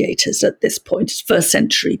gladiators at this point, 1st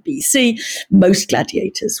century BC, most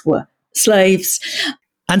gladiators were slaves.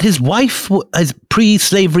 And his wife, his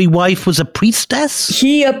pre-slavery wife, was a priestess?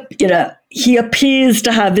 He appears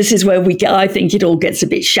to have, this is where I think it all gets a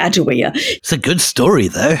bit shadowier. It's a good story,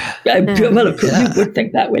 though. Well, of course, you would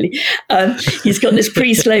think that, Willie. He's got this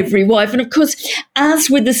pre-slavery wife. And of course, as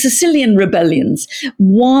with the Sicilian rebellions,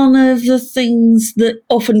 one of the things that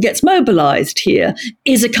often gets mobilized here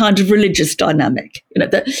is a kind of religious dynamic.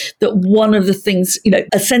 That one of the things,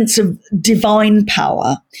 a sense of divine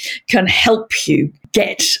power can help you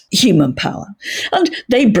get human power. And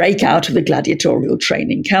they break out of the gladiatorial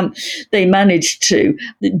training camp. They manage to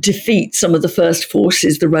defeat some of the first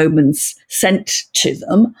forces the Romans sent to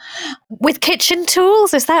them. With kitchen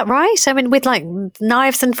tools, is that right? I mean, with like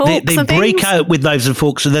knives and forks they and break things? out with knives and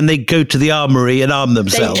forks, and then they go to the armory and arm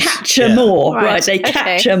themselves. They capture more, right? They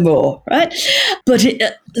capture more, right? But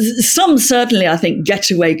some certainly, I think, get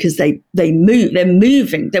away because they move. They're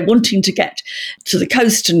moving. They're wanting to get to the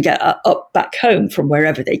coast and get up back home from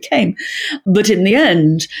wherever they came. But in the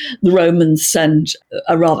end, the Romans send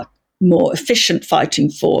a rather more efficient fighting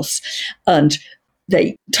force, and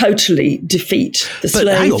they totally defeat the slaves.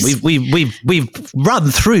 But hang on, we've run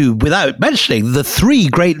through without mentioning the 3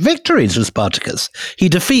 great victories of Spartacus. He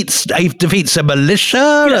defeats a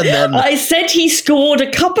militia, and then I said he scored a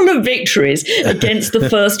couple of victories against the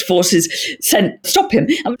first forces sent to stop him.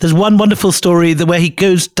 There's one wonderful story where he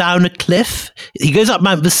goes down a cliff. He goes up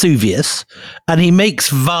Mount Vesuvius, and he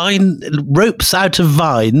makes ropes out of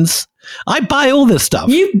vines. I buy all this stuff.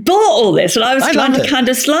 You bought all this, and I was trying to kind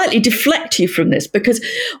of slightly deflect you from this, because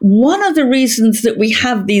one of the reasons that we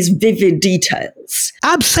have these vivid details.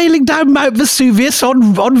 Abseiling down Mount Vesuvius on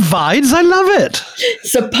vines, I love it.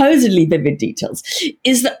 Supposedly vivid details,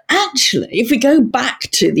 is that actually, if we go back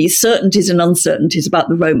to these certainties and uncertainties about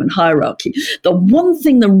the Roman hierarchy, the one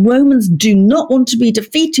thing the Romans do not want to be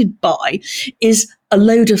defeated by is a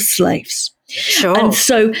load of slaves. Sure. And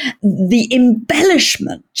so the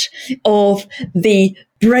embellishment of the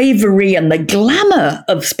bravery and the glamour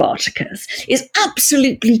of Spartacus is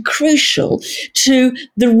absolutely crucial to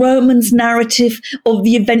the Romans' narrative of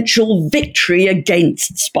the eventual victory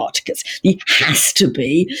against Spartacus. He has to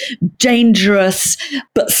be dangerous,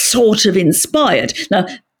 but sort of inspired. Now,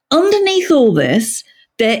 underneath all this,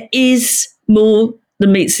 there is more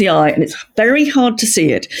than meets the eye, and it's very hard to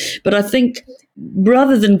see it. But I think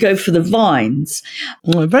rather than go for the vines...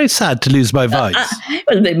 Well, very sad to lose my vines.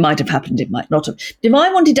 Well, it might have happened, it might not have. If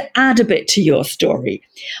I wanted to add a bit to your story,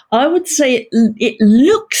 I would say it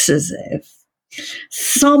looks as if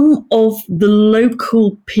some of the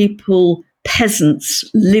local people, peasants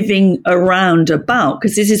living around about,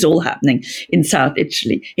 because this is all happening in South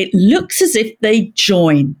Italy, it looks as if they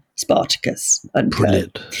join Spartacus and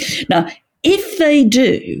Brilliant. Now, if they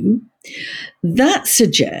do, that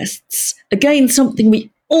suggests, again, something we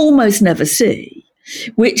almost never see,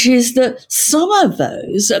 which is that some of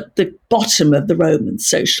those at the bottom of the Roman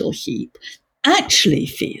social heap actually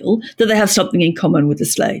feel that they have something in common with the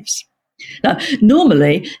slaves. Now,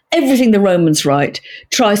 normally, everything the Romans write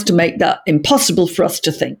tries to make that impossible for us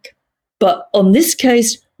to think. But on this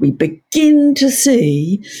case, we begin to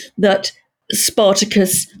see that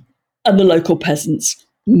Spartacus and the local peasants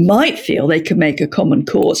might feel they can make a common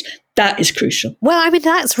cause. That is crucial. Well, I mean,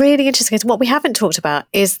 that's really interesting. What we haven't talked about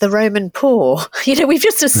is the Roman poor. We've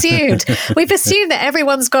just assumed. We've assumed that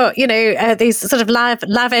everyone's got, these sort of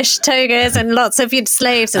lavish togas and lots of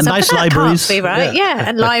slaves and stuff. Nice but that libraries. Can't be right. Yeah,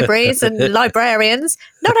 and libraries and librarians.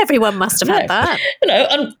 Not everyone must have had that.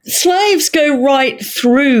 And slaves go right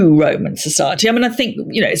through Roman society. I mean, I think,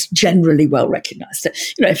 it's generally well recognized that,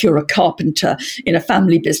 if you're a carpenter in a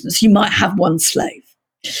family business, you might have one slave.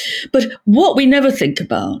 But what we never think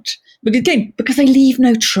about, but again, because they leave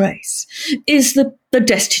no trace, is the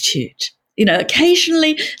destitute.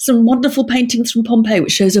 Occasionally some wonderful paintings from Pompeii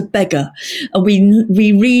which shows a beggar. And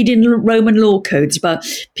we read in Roman law codes about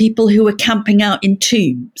people who are camping out in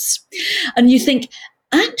tombs. And you think,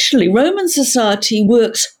 actually, Roman society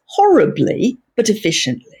works horribly but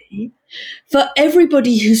efficiently for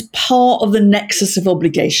everybody who's part of the nexus of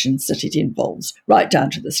obligations that it involves, right down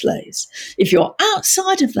to the slaves. If you're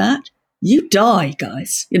outside of that, you die,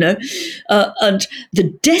 guys, and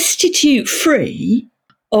the destitute free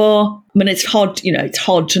are, I mean, it's hard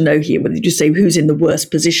to know here whether you just say who's in the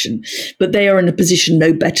worst position, but they are in a position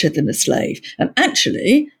no better than a slave. And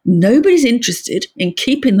actually, nobody's interested in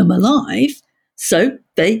keeping them alive, so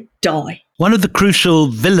they die. One of the crucial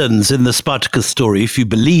villains in the Spartacus story, if you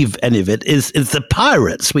believe any of it, is the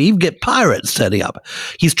pirates. We even get pirates turning up.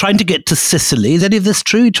 He's trying to get to Sicily. Is any of this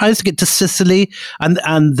true? He tries to get to Sicily,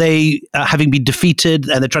 and they, having been defeated,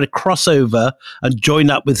 and they're trying to cross over and join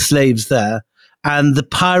up with slaves there. And the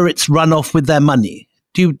pirates run off with their money.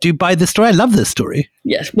 Do you buy this story? I love this story.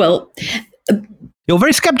 Yes, well... You're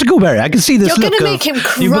very skeptical, Mary. I can see this. You're going to make him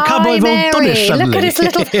cry, Mary. Look at his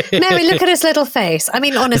little Mary. Look at his little face. I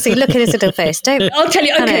mean, honestly, look at his little face. Don't. I'll tell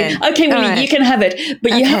you. Okay, Willie, right. You can have it,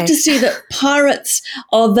 but you have to see that pirates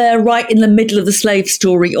are there right in the middle of the slave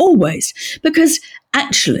story always, because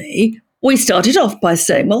actually. We started off by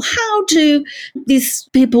saying, well, how do these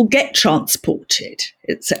people get transported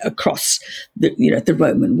across the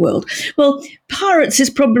Roman world? Well, pirates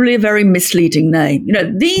is probably a very misleading name.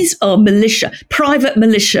 These are militia, private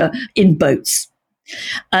militia in boats.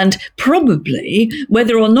 And probably,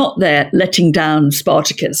 whether or not they're letting down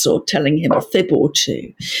Spartacus or telling him a fib or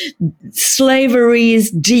two, slavery is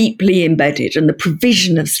deeply embedded, and the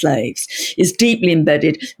provision of slaves is deeply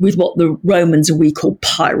embedded with what the Romans we call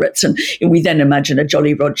pirates, and we then imagine a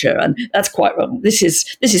Jolly Roger, and that's quite wrong. This is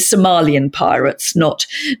Somalian pirates, not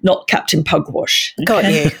Captain Pugwash.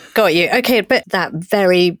 Okay? Got you. Okay, but that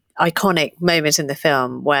very iconic moment in the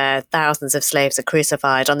film where thousands of slaves are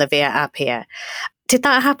crucified on the Via Appia. Did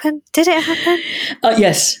that happen? Did it happen?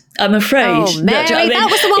 Yes, I'm afraid. Oh, Mary, that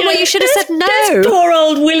was the one where you should have said no. That's poor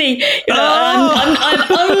old Willie. I'm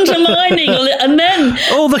underlining, and then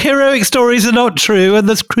all the heroic stories are not true, and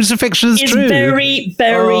the crucifixion is true. It's very,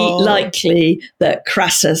 very likely that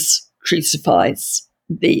Crassus crucifies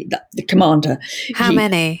the commander. How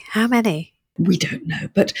many? We don't know,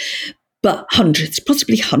 but hundreds,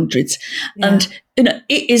 possibly hundreds. Yeah. And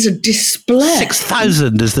it is a display.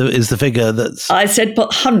 6,000 is the figure that's... I said,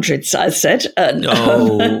 but hundreds, I said. I don't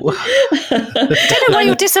know why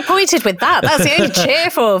you're disappointed with that. That's the only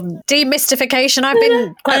cheerful demystification I've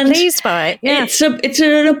been quite pleased by. Yeah. It's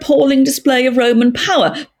an appalling display of Roman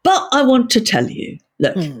power. But I want to tell you,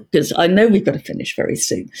 look, because I know we've got to finish very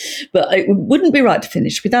soon, but it wouldn't be right to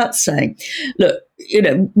finish without saying, look,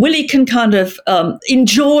 Willie can kind of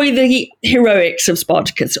enjoy the heroics of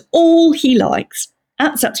Spartacus, all he likes.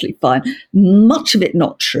 That's absolutely fine. Much of it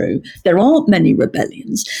not true. There aren't many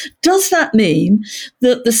rebellions. Does that mean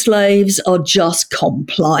that the slaves are just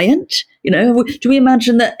compliant? Do we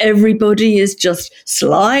imagine that everybody is just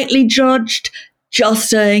slightly judged, just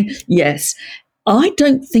saying, yes? I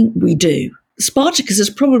don't think we do. Spartacus has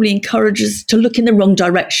probably encouraged us to look in the wrong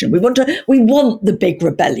direction. We want the big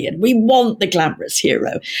rebellion. We want the glamorous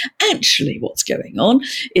hero. Actually, what's going on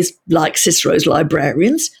is like Cicero's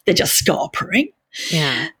librarians, they're just scarpering.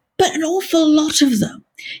 Yeah. But an awful lot of them,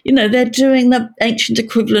 they're doing the ancient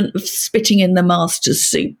equivalent of spitting in the master's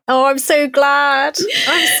soup. Oh, I'm so glad.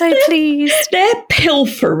 I'm so pleased. They're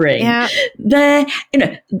pilfering. Yeah.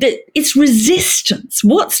 It's resistance.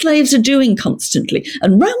 What slaves are doing constantly.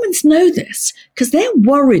 And Romans know this because they're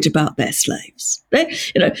worried about their slaves.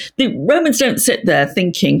 The Romans don't sit there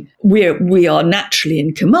thinking we are naturally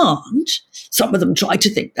in command. Some of them try to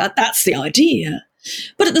think that that's the idea.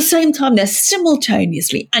 But at the same time, they're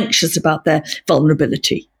simultaneously anxious about their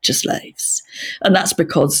vulnerability to slaves. And that's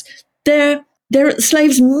because they're at the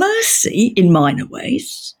slaves' mercy in minor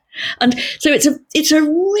ways. And so it's a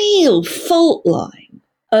real fault line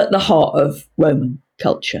at the heart of Roman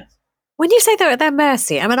culture. When you say they're at their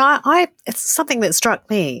mercy, I mean, it's something that struck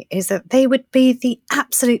me is that they would be the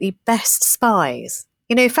absolutely best spies.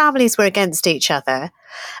 Families were against each other.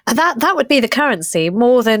 And that would be the currency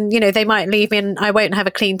more than, they might leave me and I won't have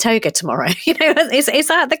a clean toga tomorrow. Is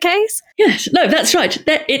that the case? Yes, no, that's right.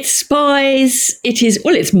 It's spies.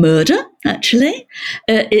 It's murder, actually.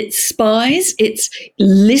 It's spies. It's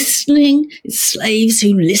listening. It's slaves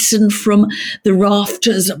who listen from the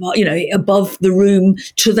rafters, above the room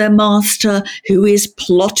to their master who is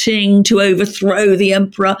plotting to overthrow the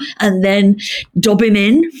emperor and then dob him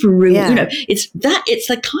in for room. Yeah. It's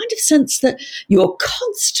the kind of sense that you're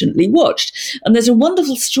constantly watched. And there's a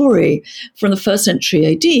wonderful story from the 1st century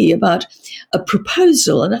AD about a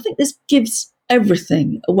proposal, and I think this gives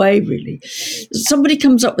everything away, really. Somebody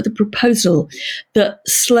comes up with a proposal that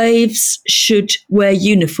slaves should wear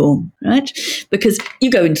uniform, right? Because you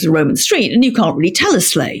go into the Roman street and you can't really tell a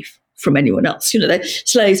slave from anyone else.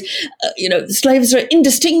 Slaves are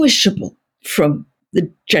indistinguishable from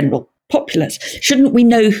the general populace. Shouldn't we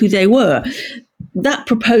know who they were? That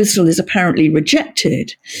proposal is apparently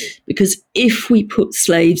rejected because if we put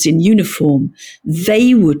slaves in uniform,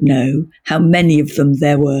 they would know how many of them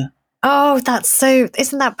there were. Oh,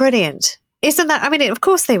 isn't that brilliant? Of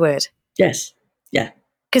course they would. Yes. Yeah.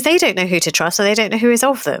 Because they don't know who to trust, or they don't know who is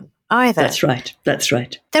of them. either. That's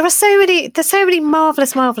right. There's so many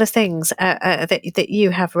marvelous things that you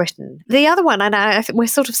have written. The other one, and I think we're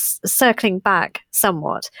sort of circling back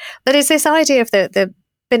somewhat, but is this idea of the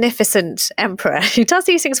beneficent emperor who does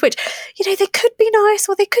these things, which, they could be nice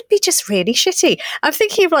or they could be just really shitty. I'm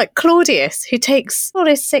thinking of like Claudius, who takes all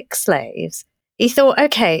his sick slaves. He thought,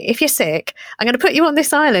 okay, if you're sick, I'm going to put you on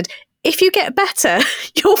this island. If you get better,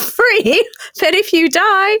 you're free. But if you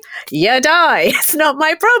die, you die. It's not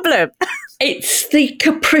my problem. It's the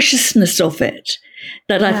capriciousness of it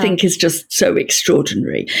that I think is just so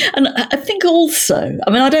extraordinary. And I think also,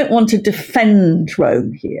 I don't want to defend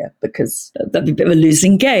Rome here because that'd be a bit of a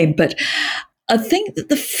losing game, but I think that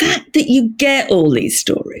the fact that you get all these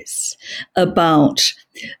stories about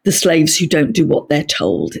the slaves who don't do what they're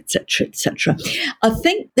told, etc., I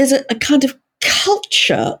think there's a kind of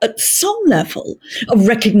culture at some level of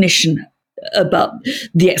recognition about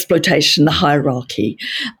the exploitation, the hierarchy,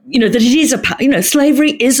 that it is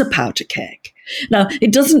slavery is a powder keg. Now,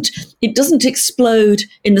 it doesn't explode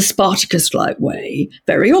in the Spartacus-like way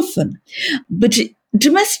very often, but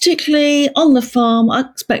domestically on the farm, I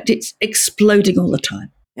expect it's exploding all the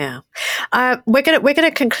time. Yeah. We're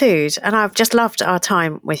gonna conclude, and I've just loved our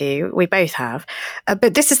time with you. We both have.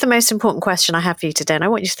 But this is the most important question I have for you today, and I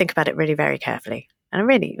want you to think about it really very carefully. And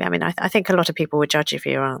I think a lot of people would judge you for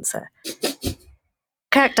your answer.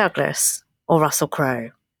 Kirk Douglas or Russell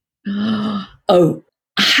Crowe?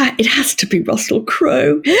 It has to be Russell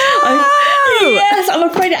Crowe. No! Yes, I'm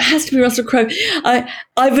afraid it has to be Russell Crowe. I've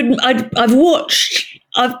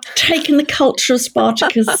taken the culture of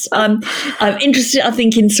Spartacus. I'm interested. I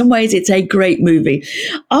think in some ways it's a great movie.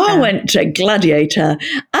 I went to Gladiator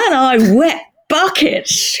and I wept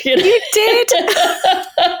buckets. You did.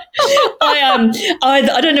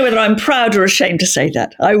 I don't know whether I'm proud or ashamed to say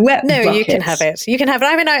that. I wept buckets. No, you can have it. You can have it.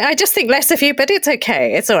 I just think less of you, but it's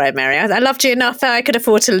okay. It's all right, Mary. I loved you enough that I could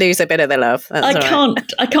afford to lose a bit of the love. I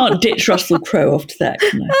can't ditch Russell Crowe after that.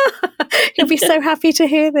 Can I? You'll be so happy to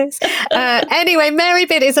hear this. Anyway, Mary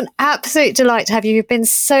Beard, it's an absolute delight to have you. You've been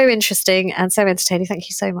so interesting and so entertaining. Thank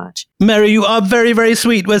you so much. Mary, you are very, very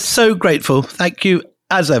sweet. We're so grateful. Thank you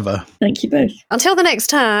as ever. Thank you both. Until the next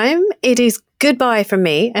time, it is goodbye from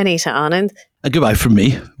me, Anita Anand. And goodbye from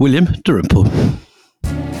me, William Dalrymple.